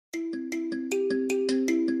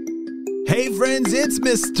Hey friends, it's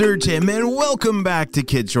Mr. Tim and welcome back to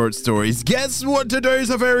Kid Short Stories. Guess what? Today's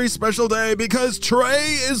a very special day because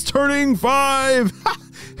Trey is turning 5.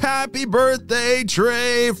 Happy birthday,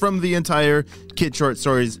 Trey, from the entire Kid Short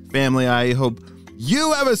Stories family. I hope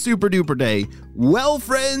you have a super duper day. Well,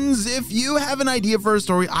 friends, if you have an idea for a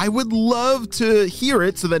story, I would love to hear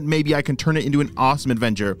it so that maybe I can turn it into an awesome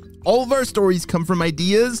adventure. All of our stories come from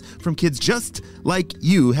ideas from kids just like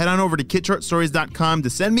you. Head on over to kidshortstories.com to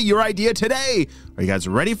send me your idea today. Are you guys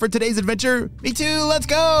ready for today's adventure? Me too. Let's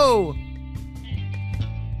go.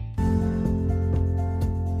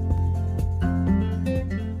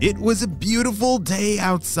 It was a beautiful day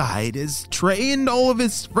outside as Trey and all of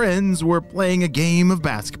his friends were playing a game of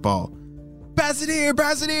basketball. Pass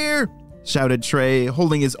it here, shouted Trey,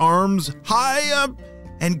 holding his arms high up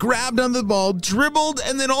and grabbed on the ball, dribbled,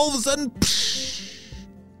 and then all of a sudden,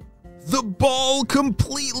 the ball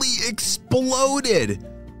completely exploded.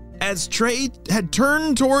 As Trey had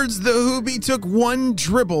turned towards the hoop, he took one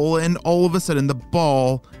dribble, and all of a sudden, the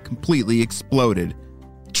ball completely exploded.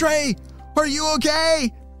 Trey, are you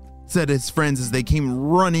okay? Said his friends as they came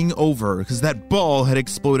running over because that ball had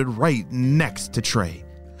exploded right next to Trey.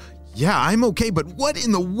 Yeah, I'm okay, but what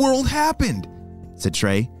in the world happened? Said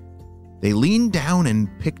Trey. They leaned down and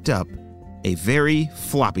picked up a very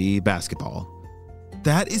floppy basketball.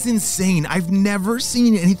 That is insane. I've never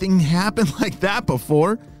seen anything happen like that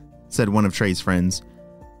before, said one of Trey's friends.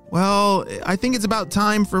 Well, I think it's about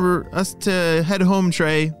time for us to head home,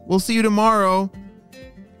 Trey. We'll see you tomorrow.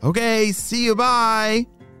 Okay, see you, bye.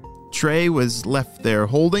 Trey was left there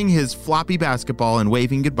holding his floppy basketball and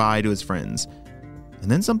waving goodbye to his friends. And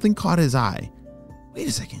then something caught his eye. Wait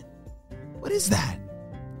a second. What is that?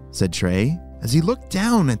 Said Trey as he looked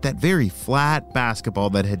down at that very flat basketball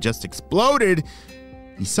that had just exploded.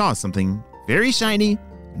 He saw something very shiny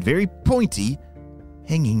and very pointy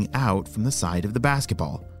hanging out from the side of the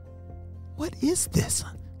basketball. What is this?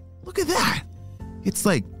 Look at that. It's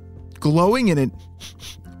like glowing and it...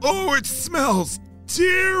 Oh, it smells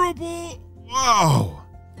terrible. Wow.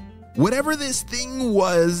 Whatever this thing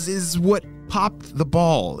was is what popped the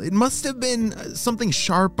ball. It must have been something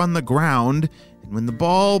sharp on the ground, and when the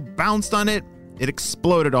ball bounced on it, it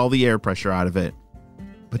exploded all the air pressure out of it.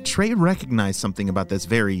 But Trey recognized something about this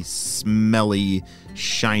very smelly,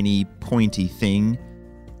 shiny, pointy thing.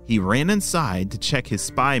 He ran inside to check his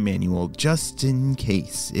spy manual just in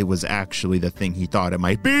case it was actually the thing he thought it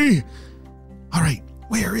might be. All right,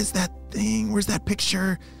 where is that thing? Where's that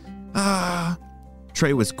picture?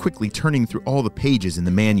 Trey was quickly turning through all the pages in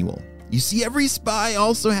the manual. You see, every spy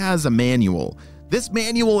also has a manual. This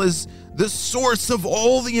manual is the source of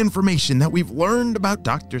all the information that we've learned about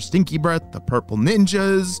Dr. Stinky Breath, the Purple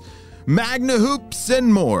Ninjas, Magna Hoops,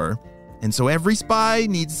 and more. And so every spy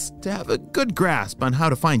needs to have a good grasp on how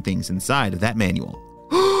to find things inside of that manual.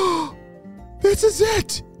 This is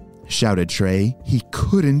it! Shouted Trey. He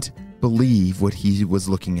couldn't believe what he was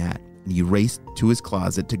looking at, and he raced to his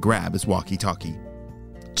closet to grab his walkie-talkie.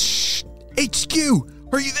 Shh! HQ!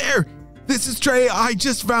 Are you there? This is Trey. I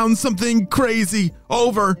just found something crazy.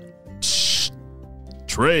 Over. Shh.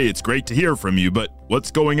 Trey, it's great to hear from you, but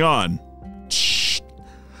what's going on? Shh.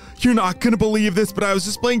 You're not going to believe this, but I was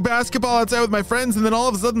just playing basketball outside with my friends, and then all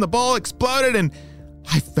of a sudden the ball exploded, and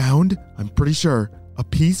I found, I'm pretty sure, a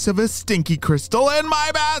piece of a stinky crystal in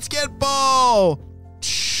my basketball.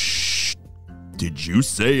 Shh. Did you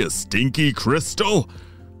say a stinky crystal?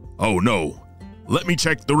 Oh, no. Let me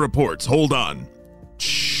check the reports. Hold on.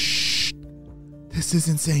 Shh. This is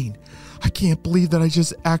insane. I can't believe that I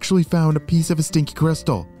just actually found a piece of a stinky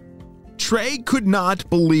crystal. Trey could not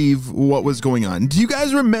believe what was going on. Do you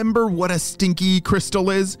guys remember what a stinky crystal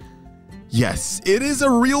is? Yes, it is a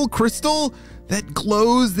real crystal that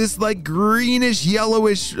glows this like greenish,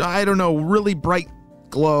 yellowish, I don't know, really bright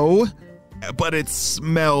glow, but it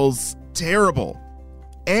smells terrible.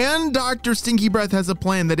 And Dr. Stinky Breath has a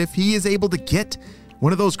plan that if he is able to get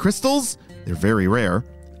one of those crystals, they're very rare,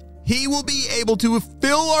 he will be able to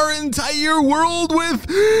fill our entire world with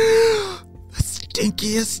the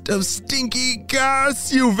stinkiest of stinky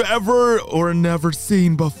gas you've ever or never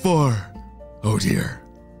seen before. Oh dear.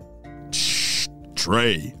 Shh.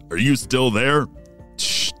 Trey, are you still there?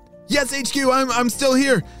 Shh. Yes, HQ, I'm still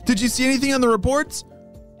here. Did you see anything on the reports?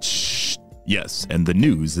 Shh. Yes, and the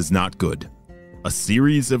news is not good. A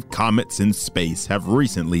series of comets in space have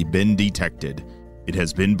recently been detected. It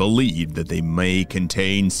has been believed that they may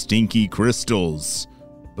contain stinky crystals,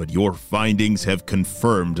 but your findings have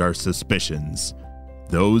confirmed our suspicions.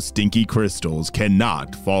 Those stinky crystals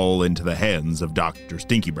cannot fall into the hands of Dr.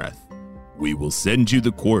 Stinky Breath. We will send you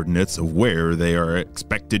the coordinates of where they are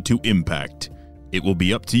expected to impact. It will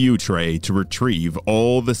be up to you, Trey, to retrieve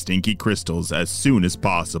all the stinky crystals as soon as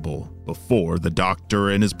possible before the doctor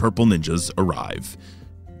and his purple ninjas arrive.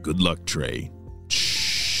 Good luck, Trey.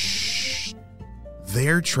 Shh.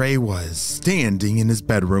 There Trey was, standing in his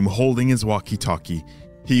bedroom holding his walkie-talkie.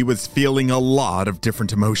 He was feeling a lot of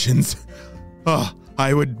different emotions.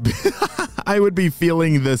 I would be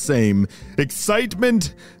feeling the same.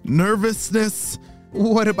 Excitement, nervousness.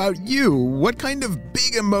 What about you? What kind of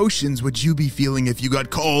big emotions would you be feeling if you got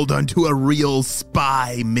called onto a real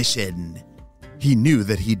spy mission? He knew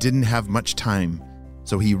that he didn't have much time,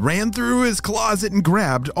 so he ran through his closet and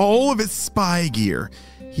grabbed all of his spy gear.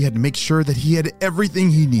 He had to make sure that he had everything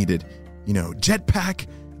he needed. Jetpack,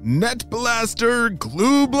 net blaster,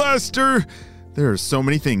 glue blaster. There are so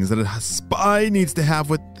many things that a spy needs to have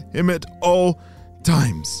with him at all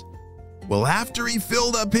times. Well, after he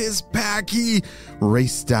filled up his pack, he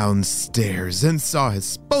raced downstairs and saw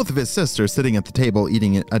both of his sisters sitting at the table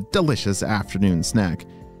eating a delicious afternoon snack.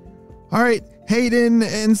 All right, Hayden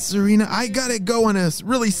and Serena, I gotta go on a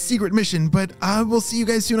really secret mission, but I will see you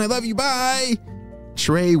guys soon. I love you. Bye.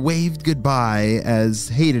 Trey waved goodbye as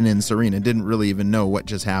Hayden and Serena didn't really even know what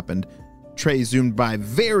just happened. Trey zoomed by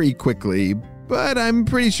very quickly, but I'm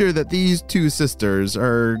pretty sure that these two sisters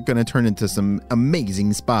are gonna turn into some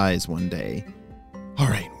amazing spies one day. All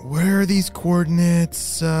right, where are these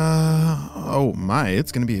coordinates? Oh my,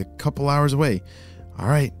 it's gonna be a couple hours away. All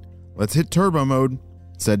right, let's hit turbo mode,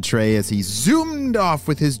 said Trey as he zoomed off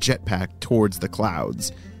with his jetpack towards the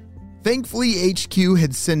clouds. Thankfully, HQ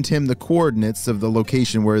had sent him the coordinates of the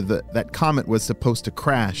location where that comet was supposed to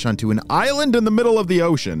crash onto an island in the middle of the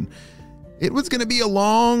ocean. It was gonna be a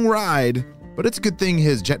long ride, but it's a good thing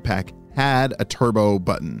his jetpack had a turbo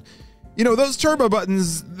button. Those turbo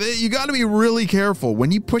buttons, you got to be really careful.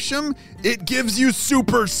 When you push them, it gives you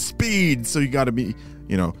super speed. So you got to be,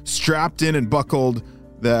 strapped in and buckled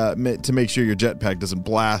to make sure your jetpack doesn't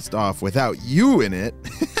blast off without you in it.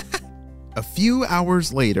 A few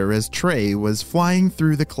hours later, as Trey was flying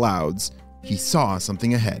through the clouds, he saw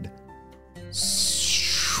something ahead.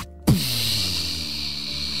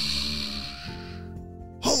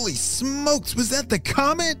 Holy smokes, was that the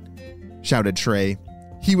comet? Shouted Trey.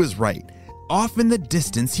 He was right. Off in the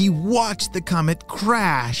distance, he watched the comet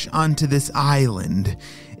crash onto this island.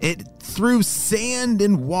 It threw sand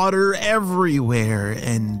and water everywhere,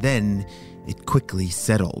 and then it quickly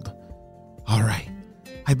settled. All right,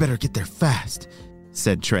 I better get there fast,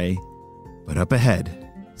 said Trey. But up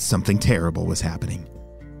ahead, something terrible was happening.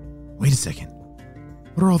 Wait a second.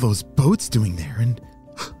 What are all those boats doing there? And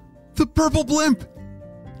the purple blimp!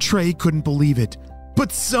 Trey couldn't believe it,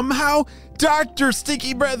 but somehow Dr.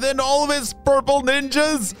 Stinky Breath and all of his purple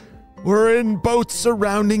ninjas were in boats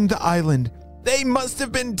surrounding the island. They must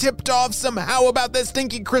have been tipped off somehow about the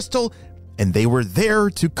stinky crystal, and they were there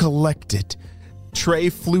to collect it. Trey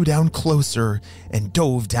flew down closer and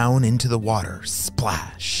dove down into the water.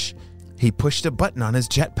 Splash! He pushed a button on his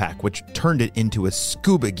jetpack, which turned it into a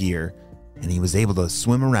scuba gear, and he was able to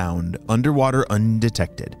swim around underwater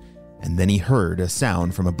undetected. And then he heard a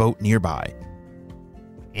sound from a boat nearby.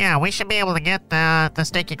 Yeah, we should be able to get the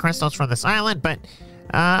stinky crystals from this island, but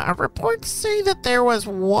reports say that there was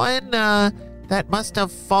one that must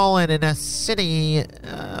have fallen in a city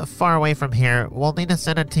far away from here. We'll need to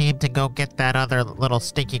send a team to go get that other little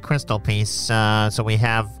stinky crystal piece so we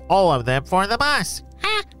have all of them for the bus.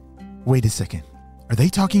 Wait a second. Are they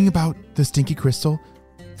talking about the stinky crystal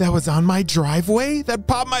that was on my driveway that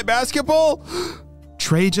popped my basketball?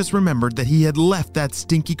 Trey just remembered that he had left that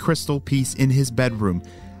stinky crystal piece in his bedroom.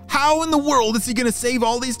 How in the world is he going to save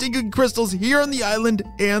all these stinky crystals here on the island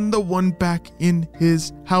and the one back in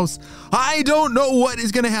his house? I don't know what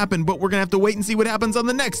is going to happen, but we're going to have to wait and see what happens on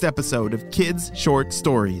the next episode of Kids Short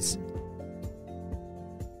Stories.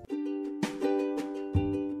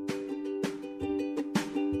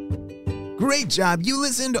 Great job. You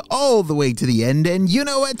listened all the way to the end, and you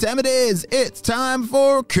know what time it is. It's time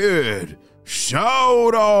for Kid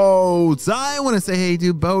Shoutouts! I want to say hey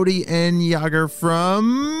to Bodie and Yager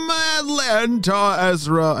from Atlanta,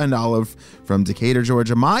 Ezra and Olive from Decatur,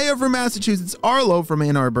 Georgia, Maya from Massachusetts, Arlo from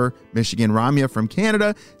Ann Arbor, Michigan, Ramya from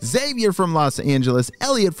Canada, Xavier from Los Angeles,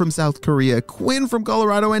 Elliot from South Korea, Quinn from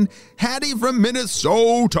Colorado, and Hattie from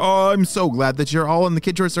Minnesota. I'm so glad that you're all in the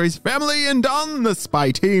Kid Short Stories family and on the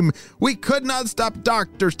spy team. We could not stop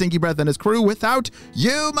Dr. Stinky Breath and his crew without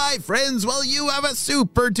you, my friends. Well, you have a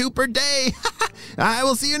super duper day. I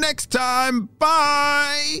will see you next time.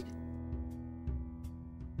 Bye.